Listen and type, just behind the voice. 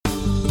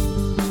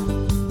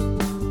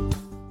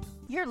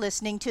You're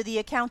listening to the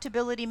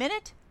Accountability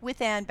Minute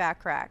with Ann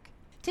Bachrach.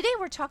 Today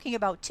we're talking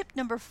about tip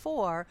number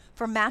 4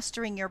 for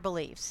mastering your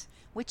beliefs,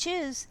 which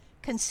is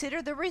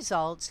consider the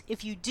results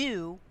if you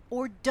do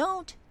or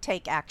don't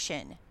take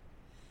action.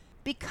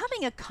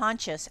 Becoming a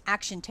conscious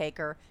action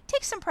taker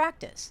takes some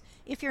practice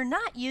if you're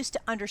not used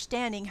to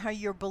understanding how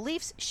your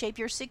beliefs shape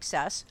your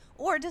success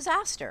or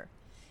disaster.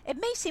 It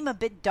may seem a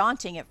bit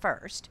daunting at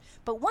first,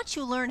 but once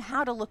you learn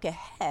how to look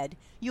ahead,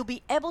 you'll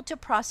be able to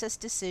process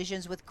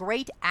decisions with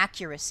great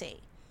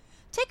accuracy.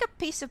 Take a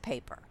piece of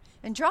paper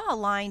and draw a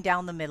line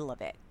down the middle of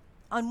it.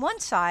 On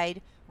one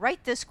side,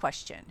 write this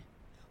question: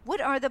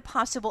 what are the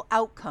possible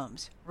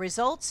outcomes,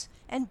 results,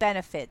 and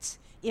benefits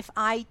if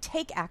I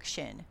take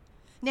action?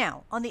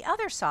 Now, on the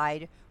other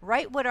side,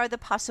 write what are the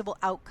possible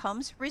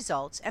outcomes,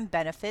 results, and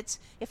benefits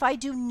if I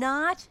do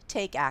not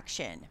take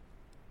action.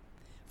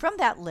 From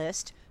that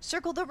list,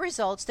 circle the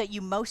results that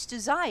you most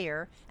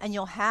desire, and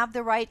you'll have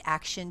the right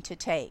action to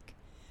take.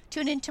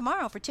 Tune in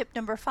tomorrow for tip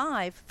number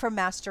 5 for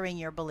mastering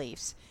your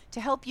beliefs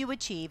to help you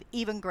achieve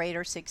even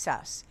greater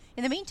success.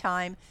 In the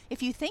meantime,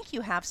 if you think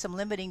you have some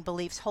limiting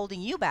beliefs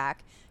holding you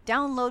back,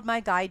 download my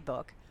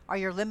guidebook, Are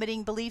Your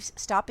Limiting Beliefs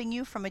Stopping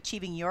You from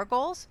Achieving Your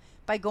Goals?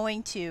 By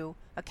going to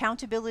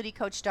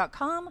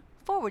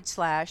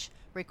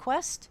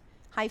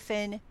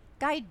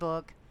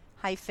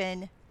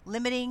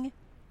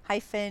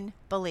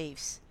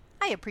accountabilitycoach.com/request-guidebook-limiting-beliefs.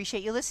 I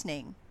appreciate you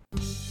listening.